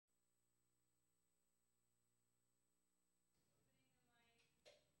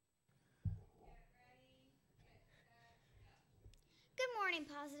morning,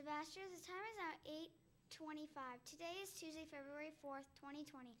 Positive Astros. The time is now 8:25. Today is Tuesday, February 4th,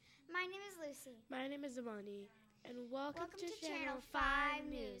 2020. My name is Lucy. My name is Amani. And welcome to Channel 5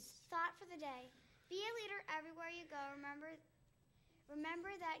 News. Thought for the day. Be a leader everywhere you go. Remember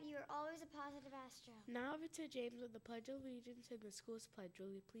that you are always a positive Astro. Now over to James with the Pledge of Allegiance and the school's pledge.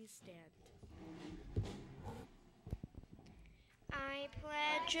 Will you please stand? I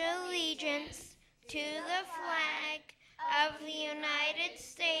pledge allegiance to the flag of the United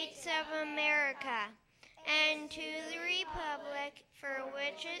States of America and to the republic for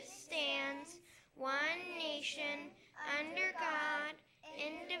which it stands, one nation, under God,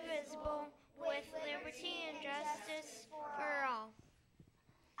 indivisible, with liberty and justice for all.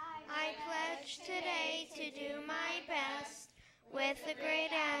 I pledge today to do my best. With a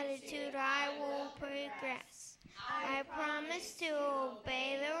great attitude, I will progress. I promise to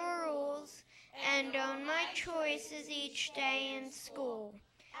obey the rules and own my choices each day in school.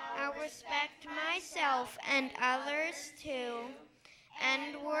 I'll respect myself and others too,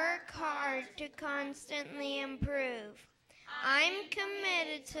 and work hard to constantly improve. I'm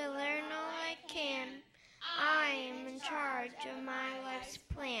committed to learn all I can. I am in charge of my life's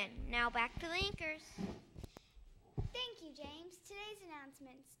plan. Now back to the anchors. Thank you, James. Today's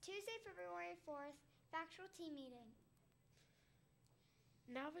announcements. Tuesday, February 4th, factual team meeting.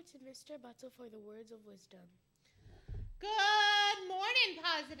 Now over to Mr. Butzel for the words of wisdom. Good morning,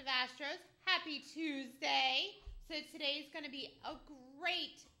 Positive Astros. Happy Tuesday. So today's going to be a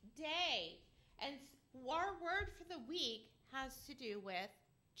great day. And our word for the week has to do with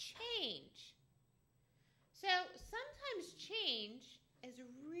change. So sometimes change is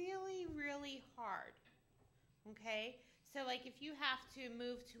really, really hard. Okay? So like if you have to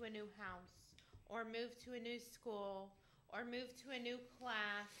move to a new house or move to a new school or move to a new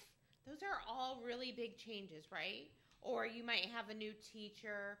class, those are all really big changes, right? Or you might have a new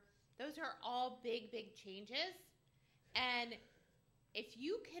teacher. Those are all big, big changes. And if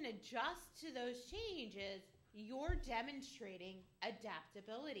you can adjust to those changes, you're demonstrating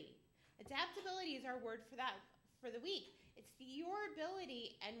adaptability. Adaptability is our word for that for the week. It's your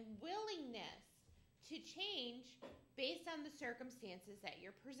ability and willingness to change based on the circumstances that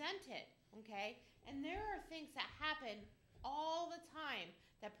you're presented, okay? And there are things that happen all the time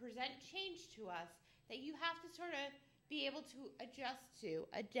that present change to us that you have to sort of be able to adjust to,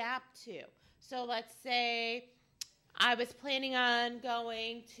 adapt to. So let's say I was planning on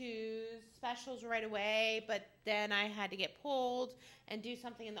going to specials right away, but then I had to get pulled and do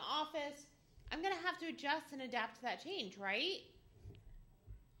something in the office. I'm going to have to adjust and adapt to that change, right?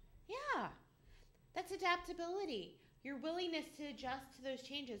 Yeah, that's adaptability. Your willingness to adjust to those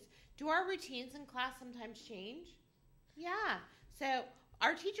changes. Do our routines in class sometimes change? Yeah. So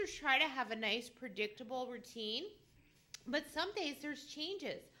our teachers try to have a nice, predictable routine, but some days there's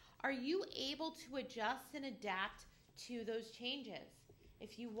changes. Are you able to adjust and adapt to those changes?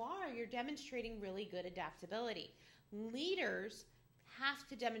 If you are, you're demonstrating really good adaptability. Leaders have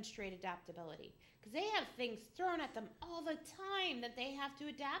to demonstrate adaptability because they have things thrown at them all the time that they have to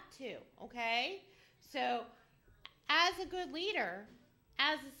adapt to, okay? So as a good leader,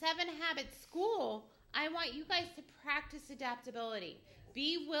 as a 7 Habits school, I want you guys to practice adaptability.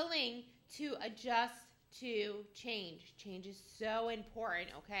 Be willing to adjust to change. Change is so important,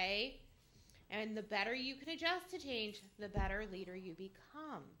 okay? And the better you can adjust to change, the better leader you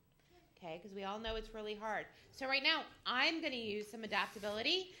become, okay? Because we all know it's really hard. So right now, I'm going to use some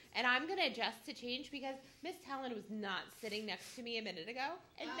adaptability, and I'm going to adjust to change because Miss Helen was not sitting next to me a minute ago,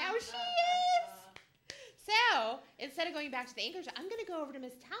 and now she is. So instead of going back to the anchors, I'm going to go over to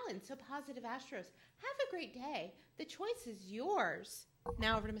Miss Helen. So Positive Astros, have a great day. The choice is yours.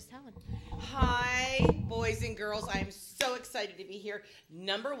 Now over to Miss Helen. Hi, boys and girls. I'm so excited to be here.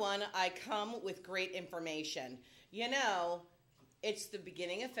 Number one, I come with great information. You know, it's the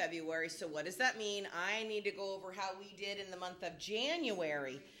beginning of February, so what does that mean? I need to go over how we did in the month of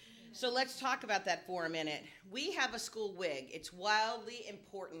January. So let's talk about that for a minute. We have a school WIG. It's wildly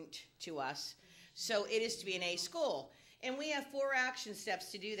important to us. So it is to be an A school. And we have 4 action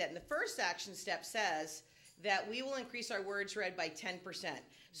steps to do that. And the first action step says that we will increase our words read by 10%.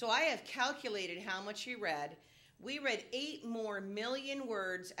 So I have calculated how much we read. We read 8 more million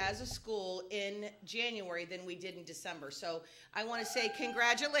words as a school in January than we did in December. So I want to say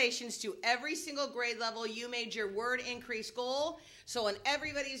congratulations to every single grade level. You made your word increase goal. So on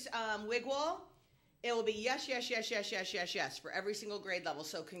everybody's WIG wall, it will be yes, yes, yes, yes, yes, yes, yes for every single grade level.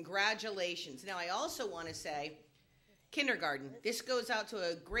 So congratulations. Now I also want to say kindergarten. This goes out to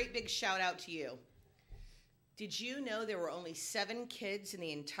a great big shout out to you. Did you know there were only 7 kids in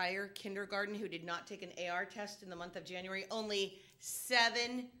the entire kindergarten who did not take an AR test in the month of January? Only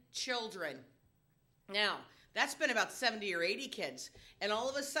 7 children. Now, that's been about 70 or 80 kids. And all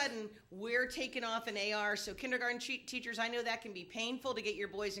of a sudden, we're taking off an AR. So kindergarten teachers, I know that can be painful to get your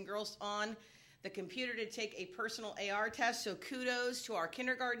boys and girls on the computer to take a personal AR test. So kudos to our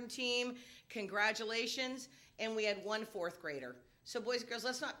kindergarten team. Congratulations. And we had 1 4th grader. So boys and girls,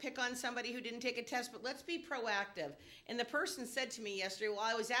 let's not pick on somebody who didn't take a test, but let's be proactive. And the person said to me yesterday, well,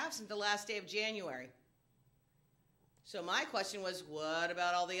 I was absent the last day of January. So my question was, what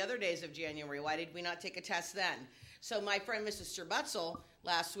about all the other days of January? Why did we not take a test then? So my friend, Mrs. Sterbutzel,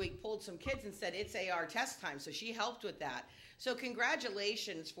 last week pulled some kids and said, it's AR test time. So she helped with that. So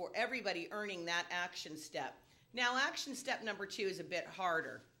congratulations for everybody earning that action step. Now, action step number 2 is a bit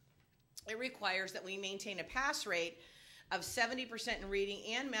harder. It requires that we maintain a pass rate of 70% in reading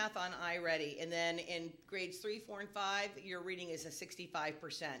and math on iReady. And then in grades 3, 4, and 5, your reading is a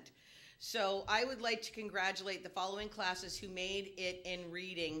 65%. So I would like to congratulate the following classes who made it in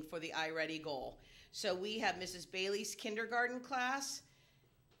reading for the iReady goal. So we have Mrs. Bailey's kindergarten class,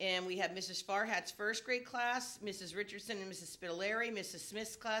 and we have Mrs. Farhat's 1st grade class, Mrs. Richardson and Mrs. Spitaleri, Mrs.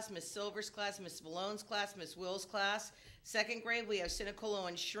 Smith's class, Miss Silver's class, Miss Malone's class, Miss Will's class. 2nd grade, we have Sinicolo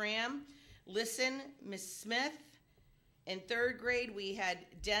and Schramm. Listen, Miss Smith. In 3rd grade, we had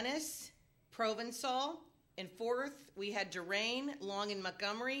Dennis, Provençal. In 4th, we had Durain, Long and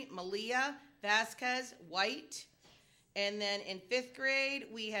Montgomery, Malia, Vasquez, White. And then in 5th grade,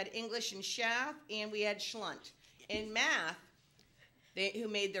 we had English and Schaff, and we had Schlunt. In math, who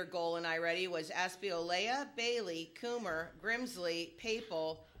made their goal in iReady was Aspiolea, Bailey, Coomer, Grimsley,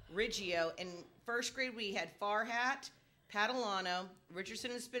 Papal, Riggio. In 1st grade, we had Farhat, Padalano,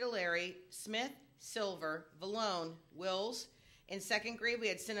 Richardson and Spitaleri, Smith, Silver, Vallone, Wills. In 2nd grade, we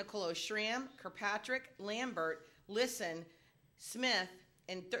had Sinicolo, Schramm, Kirkpatrick, Lambert, Listen, Smith.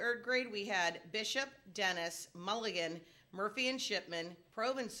 In 3rd grade, we had Bishop, Dennis, Mulligan, Murphy and Shipman,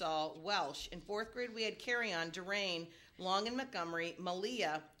 Provençal, Welsh. In 4th grade, we had Carrion, Durain, Long and Montgomery,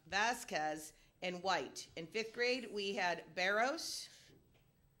 Malia, Vasquez, and White. In 5th grade, we had Barros,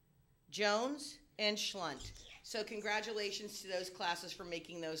 Jones, and Schlunt. So congratulations to those classes for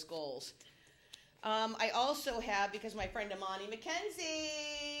making those goals. I also have, because my friend Amani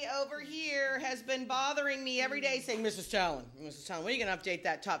McKenzie over here has been bothering me every day saying, Mrs. Talon, when are you going to update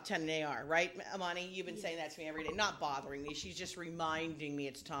that top 10 in AR, right? Amani, you've been saying that to me every day. Not bothering me. She's just reminding me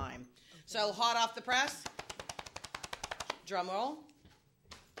it's time. So hot off the press, drum roll.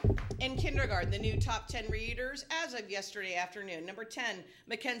 In kindergarten, the new top 10 readers as of yesterday afternoon. Number 10,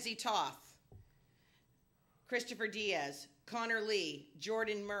 Mackenzie Toth, Christopher Diaz, Connor Lee,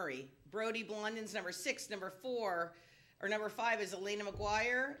 Jordan Murray, Brody Blondin's number 6, number 5 is Elena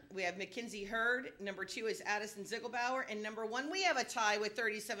McGuire. We have Mackenzie Hurd. Number 2 is Addison Ziegelbauer. And number 1, we have a tie with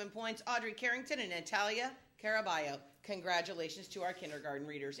 37 points, Audrey Carrington and Natalia Caraballo. Congratulations to our kindergarten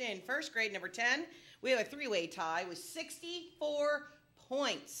readers. In 1st grade, number 10, we have a 3-way tie with 64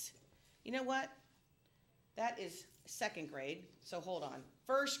 points. You know what? That is 2nd grade, so hold on.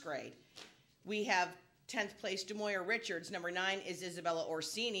 1st grade, we have 10th place, Demoyer Richards. Number 9 is Isabella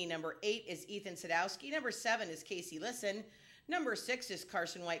Orsini. Number 8 is Ethan Sadowski. Number 7 is Casey Listen. Number 6 is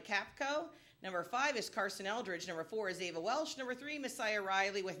Carson White Capco. Number 5 is Carson Eldridge. Number 4 is Ava Welsh. Number 3, Messiah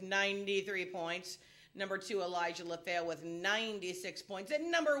Riley with 93 points. Number 2, Elijah LaFale with 96 points. And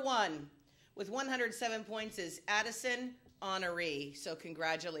number 1 with 107 points is Addison Honoree. So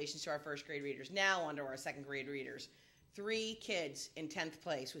congratulations to our 1st grade readers. Now on to our 2nd grade readers. 3 kids in 10th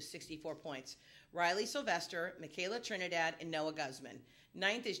place with 64 points. Riley Sylvester, Michaela Trinidad, and Noah Guzman.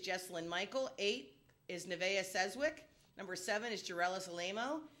 9th is Jesselyn Michael. 8 is Nevaeh Seswick. Number 7 is Jarella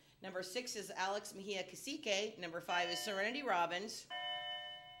Alemo. Number 6 is Alex Mejia Cacique. Number 5 is Serenity Robbins.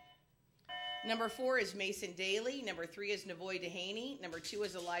 Number 4 is Mason Daly. Number 3 is Navoy Dehaney. Number 2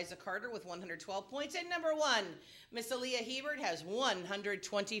 is Eliza Carter with 112 points. And number 1, Miss Aaliyah Hebert has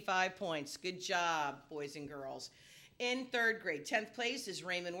 125 points. Good job, boys and girls. In 3rd grade, 10th place is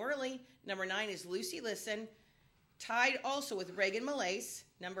Raymond Worley. Number 9 is Lucy Listen. Tied also with Reagan Malace.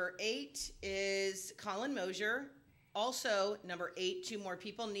 Number 8 is Colin Mosier. Also, number 8, 2 more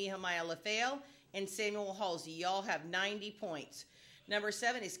people, Nehemiah LaFale and Samuel Halsey. Y'all have 90 points. Number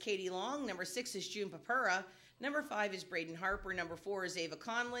 7 is Katie Long. Number 6 is June Papura. Number 5 is Braden Harper. Number 4 is Ava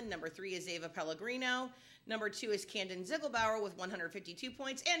Conlon. Number 3 is Ava Pellegrino. Number 2 is Camden Ziegelbauer with 152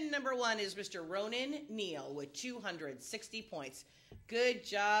 points. And number 1 is Mr. Ronan Neal with 260 points. Good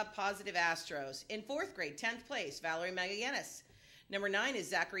job, Positive Astros. In 4th grade, 10th place, Valerie Magallanes. Number 9 is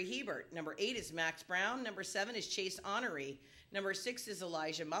Zachary Hebert. Number 8 is Max Brown. Number 7 is Chase Honoree. Number 6 is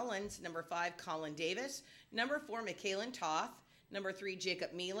Elijah Mullins. Number 5, Colin Davis. Number 4, Michaelan Toth. Number 3,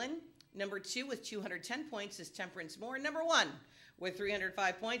 Jacob Meelan. Number 2 with 210 points is Temperance Moore. Number 1 with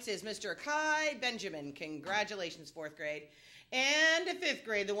 305 points is Mr. Kai Benjamin. Congratulations, 4th grade. And 5th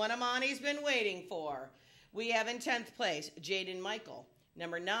grade, the one Amani's been waiting for. We have in 10th place, Jaden Michael.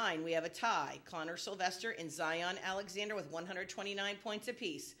 Number 9, we have a tie, Connor Sylvester and Zion Alexander with 129 points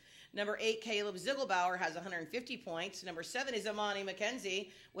apiece. Number 8, Caleb Ziegelbauer has 150 points. Number 7 is Amani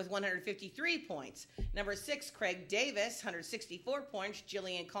McKenzie with 153 points. Number 6, Craig Davis, 164 points.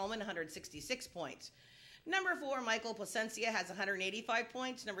 Jillian Coleman, 166 points. Number 4, Michael Placencia has 185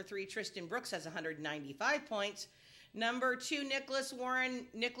 points. Number 3, Tristan Brooks has 195 points. Number 2, Nicholas Warren.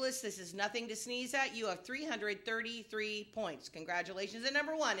 Nicholas, this is nothing to sneeze at. You have 333 points. Congratulations. And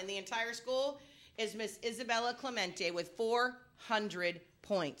number 1 in the entire school is Miss Isabella Clemente with 400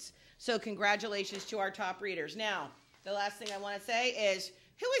 points. So congratulations to our top readers. Now, the last thing I want to say is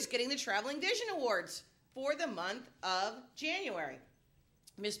who is getting the Traveling Vision Awards for the month of January?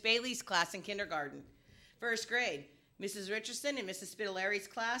 Miss Bailey's class in kindergarten. 1st grade, Mrs. Richardson and Mrs. Spitoleri's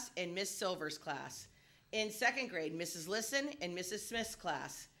class and Miss Silver's class. In 2nd grade, Mrs. Lisson and Mrs. Smith's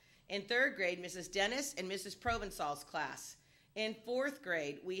class. In 3rd grade, Mrs. Dennis and Mrs. Provençal's class. In 4th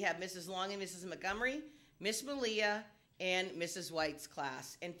grade, we have Mrs. Long and Mrs. Montgomery, Miss Malia, and Mrs. White's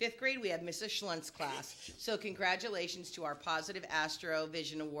class. In 5th grade, we have Mrs. Schlund's class. So congratulations to our Positive Astro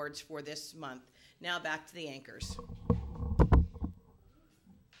Vision Awards for this month. Now back to the anchors.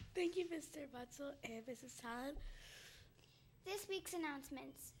 Thank you, Mr. Butzel and Mrs. Talon. This week's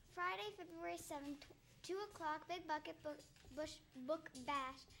announcements. Friday, February 7th, 2 o'clock, Big Bucket Book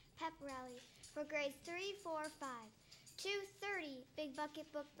Bash Pep Rally for grades 3, 4, 5. 2:30, Big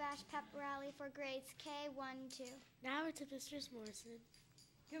Bucket Book Bash Pep Rally for grades K1, 2. Now we're to Mistress Morrison.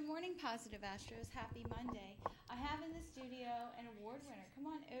 Good morning, Positive Astros. Happy Monday. I have in the studio an award winner. Come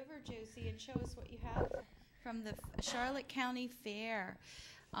on over, Josie, and show us what you have from the Charlotte County Fair.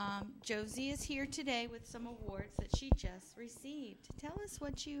 Josie is here today with some awards that she just received. Tell us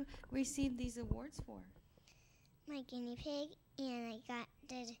what you received these awards for. My guinea pig, and I got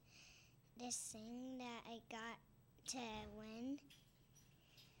this thing that I got to win.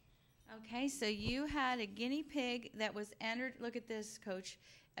 Okay, so you had a guinea pig that was entered. Look at this, Coach.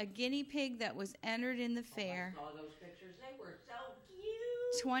 A guinea pig that was entered in the fair. I saw those pictures. They were so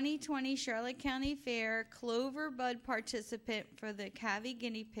cute. 2020 Charlotte County Fair Clover Bud participant for the Cavi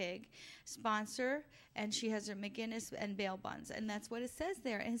guinea pig sponsor, and she has her McGinnis and Bale buns, and that's what it says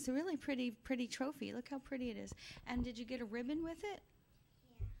there. And it's a really pretty trophy. Look how pretty it is. And did you get a ribbon with it?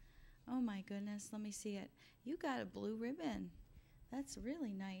 Yeah. Oh my goodness, let me see it. You got a blue ribbon. That's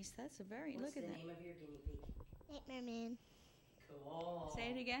really nice. That's a very What's look at that. What's the name of your guinea pig? Nightmare Moon. Cool.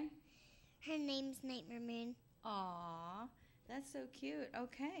 Say it again. Her name's Nightmare Moon. Aw, that's so cute.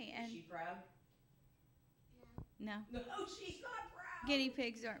 Okay, and Is she proud? no, No, she's not proud. guinea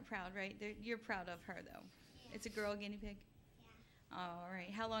pigs aren't proud, right? You're proud of her though. Yeah. It's a girl guinea pig. Yeah. All right.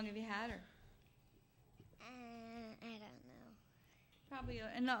 How long have you had her? I don't know. Probably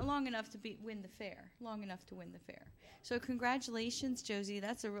not long enough to win the fair. Long enough to win the fair. So congratulations, Josie.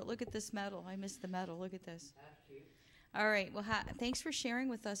 That's look at this medal. I missed the medal. Look at this. That's cute. All right. Well, thanks for sharing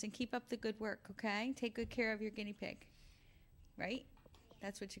with us, and keep up the good work. Okay. Take good care of your guinea pig. Right.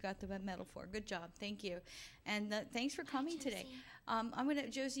 That's what you got the medal for. Good job. Thank you. And thanks for coming today.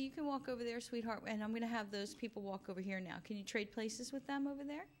 Josie, you can walk over there, sweetheart, and I'm gonna have those people walk over here now. Can you trade places with them over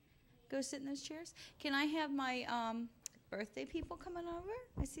there? Go sit in those chairs. Can I have my birthday people coming over?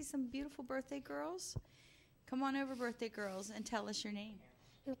 I see some beautiful birthday girls. Come on over, birthday girls, and tell us your name.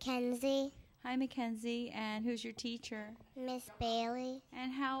 Mackenzie. Hi, Mackenzie. And who's your teacher? Miss Bailey.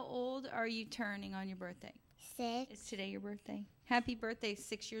 And how old are you turning on your birthday? 6. Is today your birthday? Happy birthday,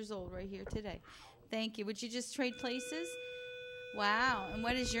 6 years old, right here today. Thank you. Would you just trade places? Wow. And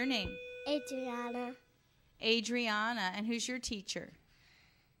what is your name? Adriana. Adriana. And who's your teacher?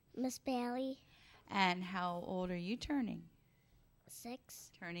 Miss Bailey. And how old are you turning?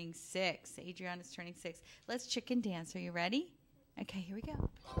 6. Turning 6. Adriana's turning 6. Let's chicken dance. Are you ready? Okay, here we go.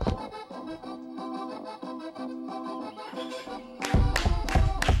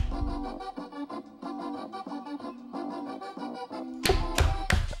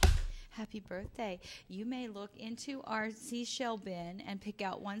 Happy birthday. You may look into our seashell bin and pick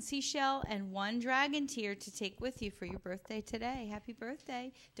out one seashell and one dragon tear to take with you for your birthday today. Happy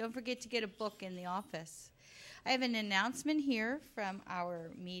birthday. Don't forget to get a book in the office. I have an announcement here from our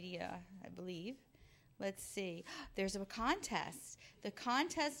media, I believe. Let's see. There's a contest. The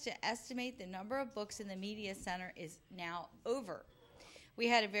contest to estimate the number of books in the media center is now over. We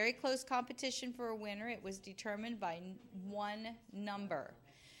had a very close competition for a winner. It was determined by one number.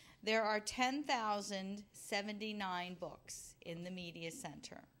 There are 10,079 books in the media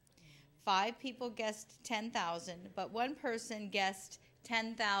center. 5 people guessed 10,000, but one person guessed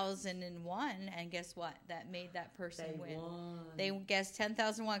 10,001, and guess what? That made that person win. They guessed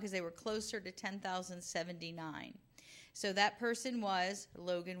 10,001 because they were closer to 10,079. So that person was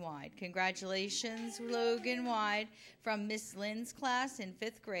Logan Wide. Congratulations, Logan Wide, from Miss Lynn's class in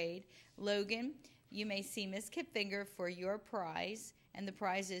 5th grade. Logan, you may see Miss Kipfinger for your prize, and the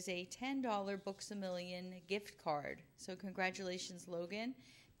prize is a $10 Books A Million gift card. So congratulations, Logan.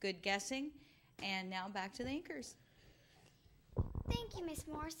 Good guessing. And now back to the anchors. Thank you, Miss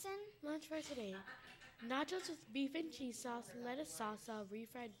Morrison. Lunch for today. Nachos with beef and cheese sauce, lettuce salsa,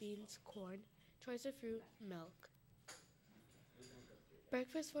 refried beans, corn, choice of fruit, milk.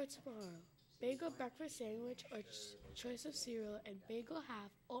 Breakfast for tomorrow. Bagel breakfast sandwich or choice of cereal and bagel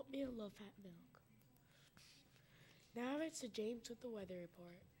half, oatmeal low-fat milk. Now it's to James with the weather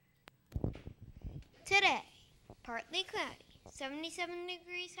report. Today, partly cloudy, 77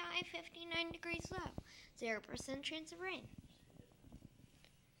 degrees high, 59 degrees low, 0% chance of rain.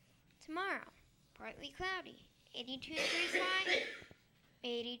 Tomorrow, partly cloudy, 82 degrees high,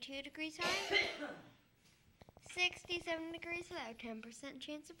 82 degrees high, 67 degrees low, 10%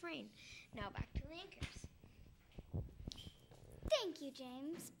 chance of rain. Now back to the anchors. Thank you,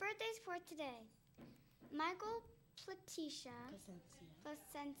 James. Birthdays for today. Michael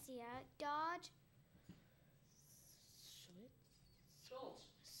Placentia, Dodge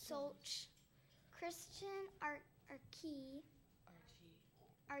Solch, Christian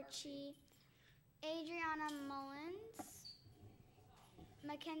Archie, Adriana Mullins,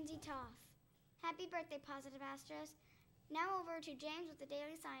 Mackenzie Toff. Happy birthday, Positive Astros. Now over to James with the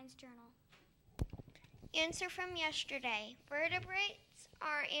Daily Science Journal. Answer from yesterday. Vertebrates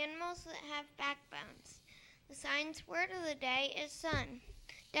are animals that have backbones. The science word of the day is sun.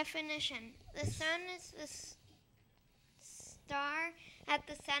 Definition. The sun is the star at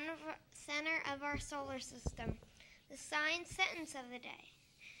the center of our solar system. The science sentence of the day.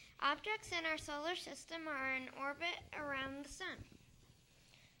 Objects in our solar system are in orbit around the sun.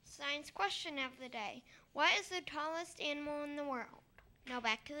 Science question of the day. What is the tallest animal in the world? Now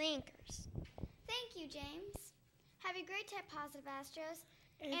back to the anchors. Thank you, James. Have a great day, Positive Astros.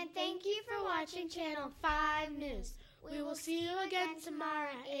 And thank you for watching Channel 5 News. We will see you again tomorrow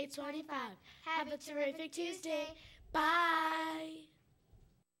at 8:25. Have a terrific Tuesday. Bye.